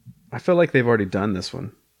I feel like they've already done this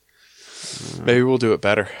one. Maybe we'll do it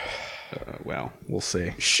better. Well, we'll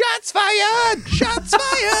see. Shots fired! Shots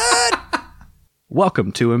fired!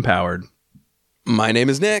 Welcome to Empowered. My name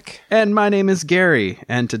is Nick. And my name is Gary.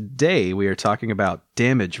 And today we are talking about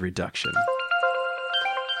damage reduction.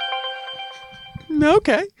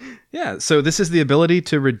 Okay. Yeah, so this is the ability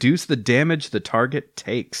to reduce the damage the target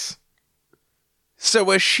takes.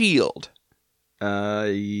 So a shield.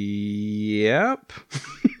 Yep.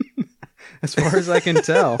 As far as I can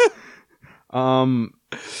tell.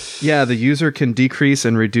 Yeah, the user can decrease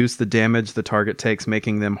and reduce the damage the target takes,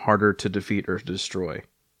 making them harder to defeat or destroy.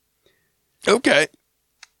 Okay.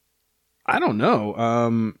 I don't know.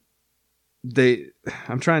 I'm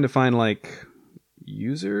trying to find like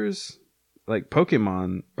users, like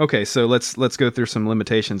Pokemon. Okay, so let's go through some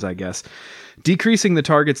limitations, I guess. Decreasing the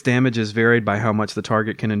target's damage is varied by how much the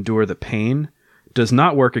target can endure the pain. Does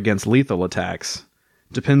not work against lethal attacks.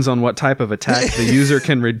 Depends on what type of attack the user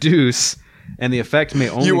can reduce, and the effect may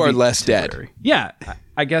only You are be less temporary. dead. Yeah,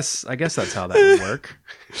 I guess that's how that would work.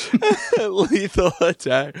 Lethal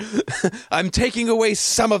attack. I'm taking away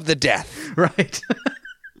some of the death. Right.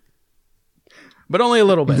 But only a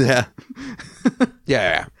little bit. Yeah.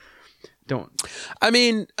 Yeah. Don't. I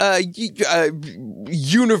mean,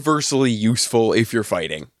 universally useful if you're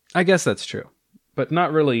fighting. I guess that's true. But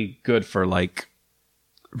not really good for like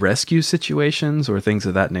rescue situations or things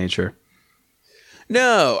of that nature.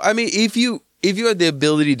 No, I mean, if you had the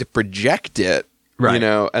ability to project it, right, you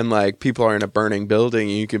know, and like people are in a burning building,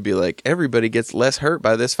 and you could be like, everybody gets less hurt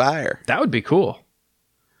by this fire. That would be cool.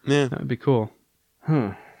 Yeah, that would be cool.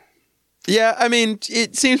 Yeah, I mean,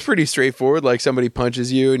 it seems pretty straightforward. Like somebody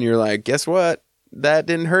punches you, and you're like, guess what? That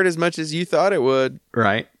didn't hurt as much as you thought it would.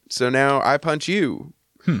 Right. So now I punch you.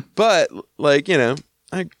 But like, you know,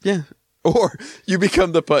 yeah. Or you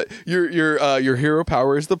become your hero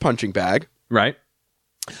power is the punching bag. Right.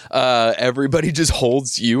 Everybody just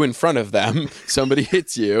holds you in front of them. Somebody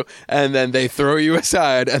hits you, and then they throw you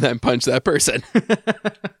aside and then punch that person.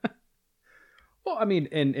 Well, I mean,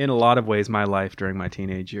 in a lot of ways, my life during my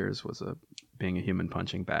teenage years was being a human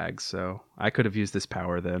punching bag. So I could have used this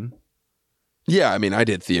power then. Yeah, I mean, I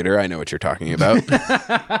did theater. I know what you're talking about.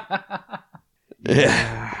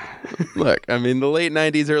 Yeah. Look, I mean, the late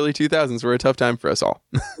 90s, early 2000s were a tough time for us all.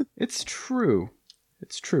 It's true.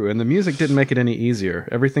 It's true. And the music didn't make it any easier.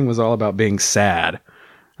 Everything was all about being sad. I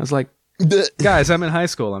was like, guys, I'm in high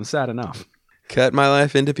school. I'm sad enough. Cut my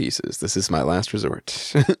life into pieces. This is my last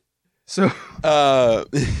resort. So,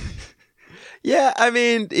 yeah, I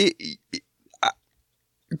mean,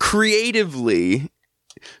 creatively,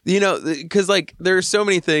 you know, because like there are so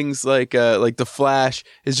many things like the Flash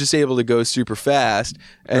is just able to go super fast,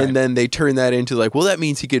 and right, then they turn that into like, well, that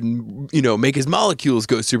means he can, you know, make his molecules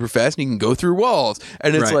go super fast and he can go through walls,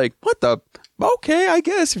 and it's right, like, what the? Okay, I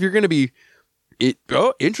guess if you're gonna be,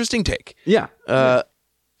 interesting take. Yeah.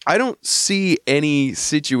 I don't see any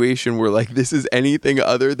situation where like this is anything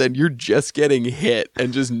other than you're just getting hit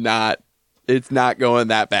and just it's not going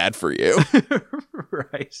that bad for you.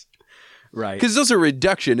 Right. Right. Because it's also a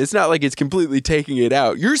reduction. It's not like it's completely taking it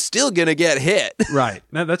out. You're still going to get hit. Right.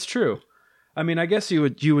 No, that's true. I mean, I guess you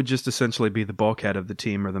would just essentially be the bulkhead of the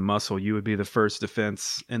team or the muscle. You would be the first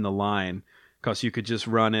defense in the line because you could just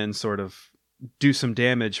run in, sort of do some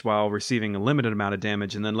damage while receiving a limited amount of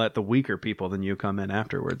damage, and then let the weaker people than you come in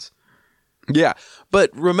afterwards. Yeah.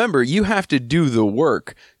 But remember, you have to do the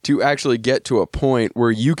work to actually get to a point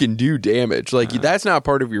where you can do damage. Like that's not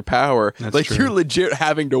part of your power. That's like true. You're legit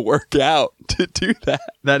having to work out to do that.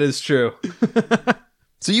 That is true.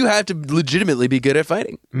 So you have to legitimately be good at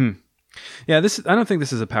fighting. Yeah, I don't think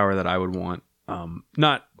this is a power that I would want.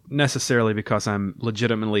 Not necessarily because I'm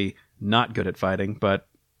legitimately not good at fighting, but,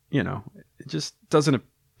 you know, it just doesn't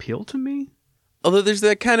appeal to me. Although there's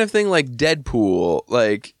that kind of thing like Deadpool,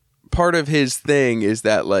 like part of his thing is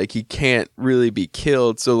that like he can't really be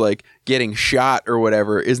killed, so like getting shot or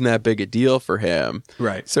whatever isn't that big a deal for him.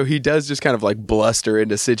 Right. So he does just kind of like bluster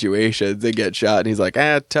into situations and get shot, and he's like,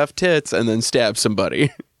 tough tits, and then stab somebody.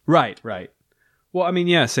 Right. Well, I mean,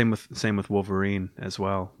 yeah, same with Wolverine as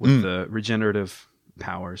well, with the regenerative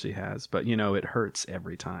powers he has, but you know, it hurts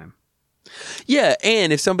every time. Yeah,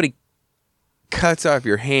 and if somebody cuts off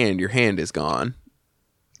your hand is gone.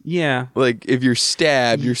 Yeah. Like, if you're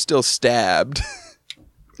stabbed, you're still stabbed.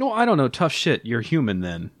 Well, I don't know. Tough shit. You're human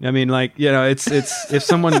then. I mean, like, you know, it's if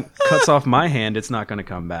someone cuts off my hand, it's not going to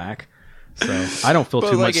come back. So I don't feel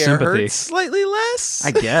too much sympathy. It hurts slightly less?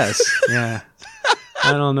 I guess. Yeah.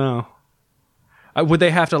 I don't know. Would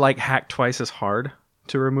they have to, like, hack twice as hard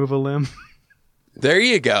to remove a limb? There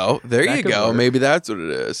you go. That could work. Maybe that's what it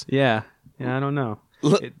is. Yeah. Yeah, I don't know.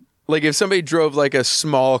 Like if somebody drove like a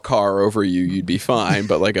small car over you, you'd be fine.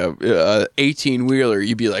 But like a 18-wheeler,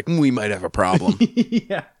 you'd be like, we might have a problem.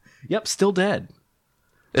 Yeah. Yep. Still dead.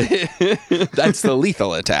 That's the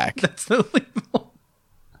lethal attack. That's the lethal.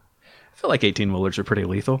 I feel like 18-wheelers are pretty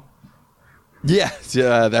lethal. Yeah.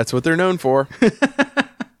 That's what they're known for.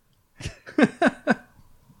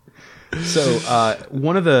 So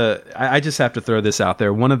one of the, I just have to throw this out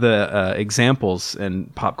there. One of the examples in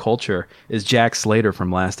pop culture is Jack Slater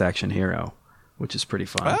from Last Action Hero, which is pretty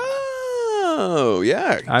fun. Oh,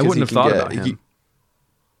 yeah. I wouldn't have thought about him.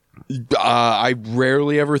 I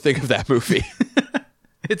rarely ever think of that movie.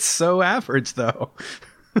 It's so average, though.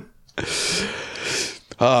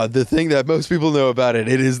 The thing that most people know about it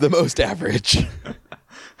is the most average.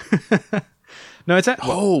 No, it's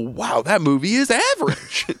oh, wow, that movie is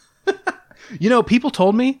average. You know, people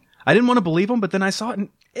told me, I didn't want to believe them, but then I saw it, and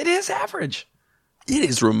it is average. It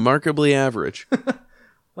is remarkably average.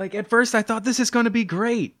 Like, at first, I thought this is going to be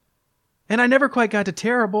great. And I never quite got to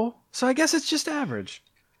terrible, so I guess it's just average.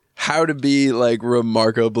 How to be, like,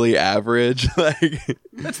 remarkably average? Like,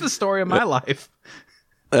 that's the story of my life.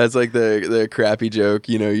 That's like the crappy joke,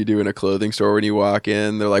 you know, you do in a clothing store when you walk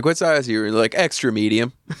in. They're like, what size are you? And you're like, extra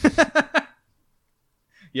medium.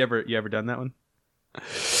 You ever done that one?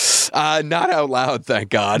 Not out loud, thank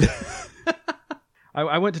God.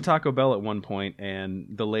 I went to Taco Bell at one point, and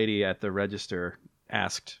the lady at the register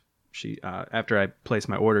asked, after I placed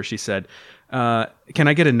my order, she said, can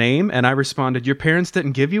I get a name? And I responded, your parents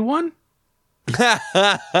didn't give you one?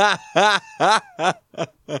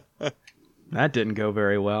 That didn't go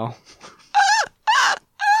very well.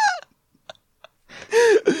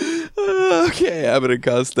 Okay, Abbott and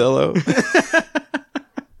Costello.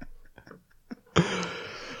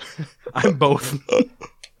 I'm both.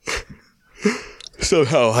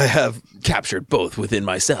 Somehow I have captured both within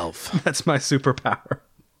myself. That's my superpower.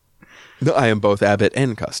 No, I am both Abbott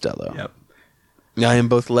and Costello. Yep. I am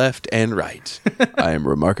both left and right. I am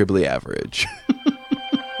remarkably average.